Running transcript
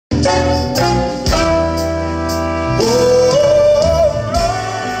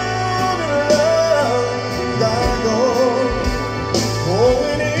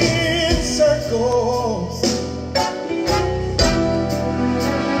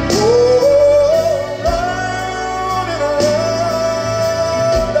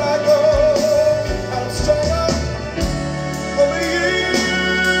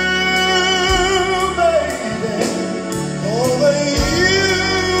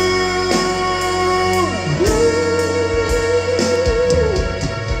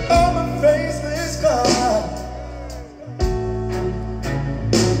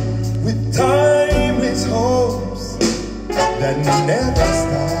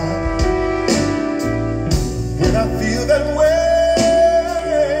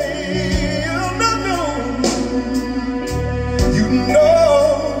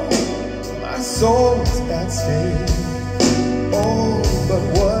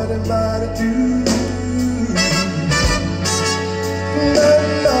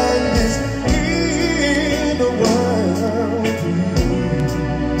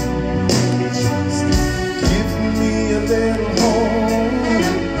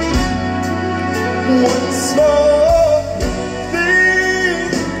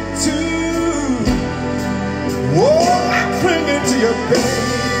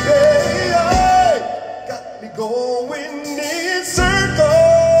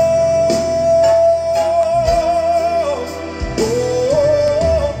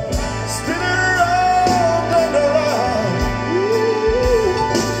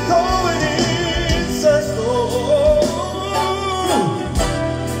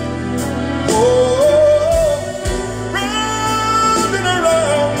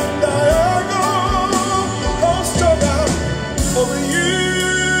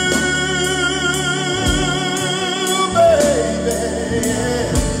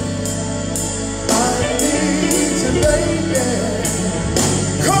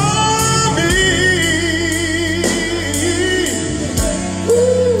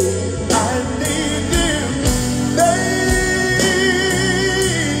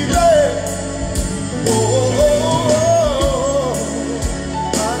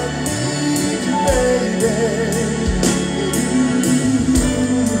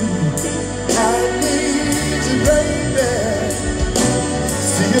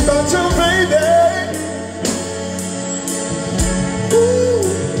see about your baby. Ooh,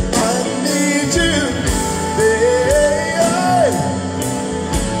 I need you, baby.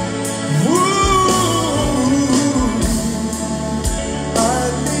 Ooh, I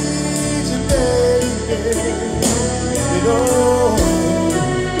need you, baby. You know,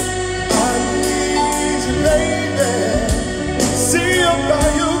 I need you, baby. See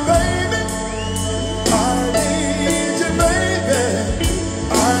about you, baby. I need you, baby.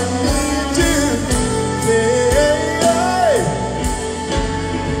 I need you, baby.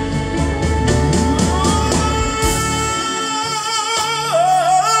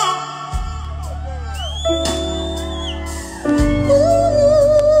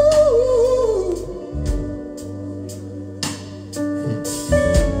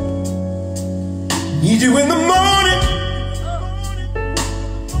 Need you in the morning,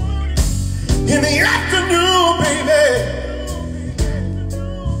 in the afternoon, baby,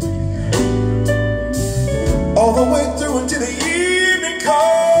 all the way through until the evening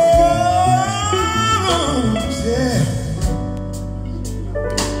comes. Yeah,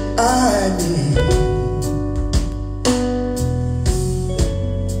 I need.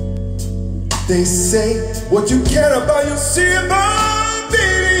 They say what you care about, you see about,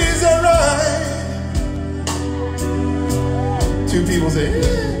 baby, is that right? Two people say,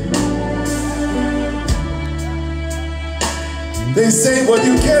 yeah. They say what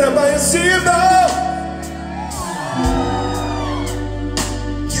you care about, you see about.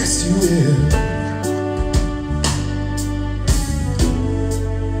 Yes, you will.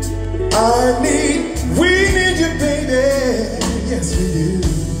 We need you, baby. Yes, we do.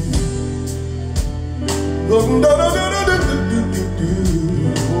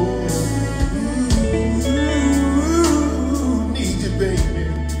 Need you, baby.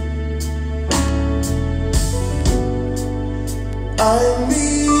 I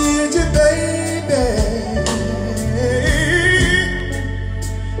need you, baby.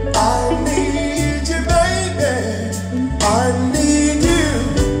 I need you, baby. I need you,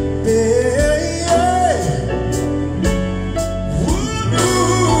 baby. Ooh,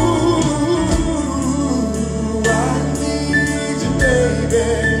 I need you, baby.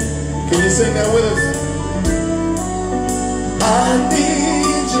 Can you sing that with us? I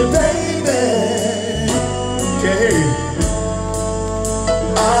need you, baby. Can't hear you.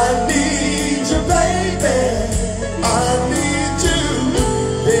 I need you, baby. I need you,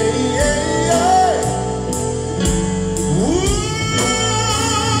 baby. Ooh,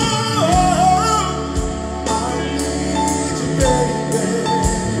 I need you, baby.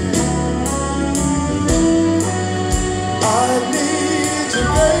 I need you,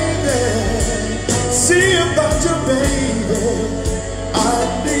 baby. See about your baby. I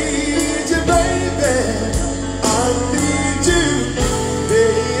need you, baby. I need you.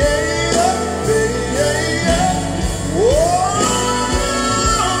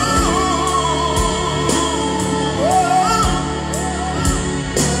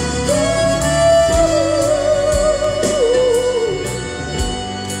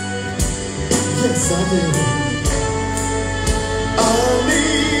 Yes, I do. I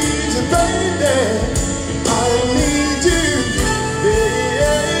need you, baby. I need you,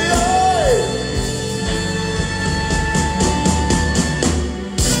 baby.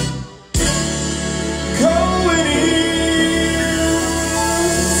 Going in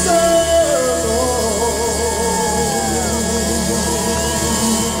circles.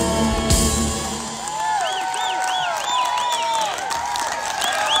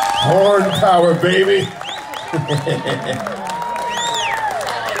 Horn power, baby.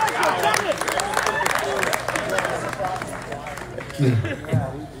 Thank you.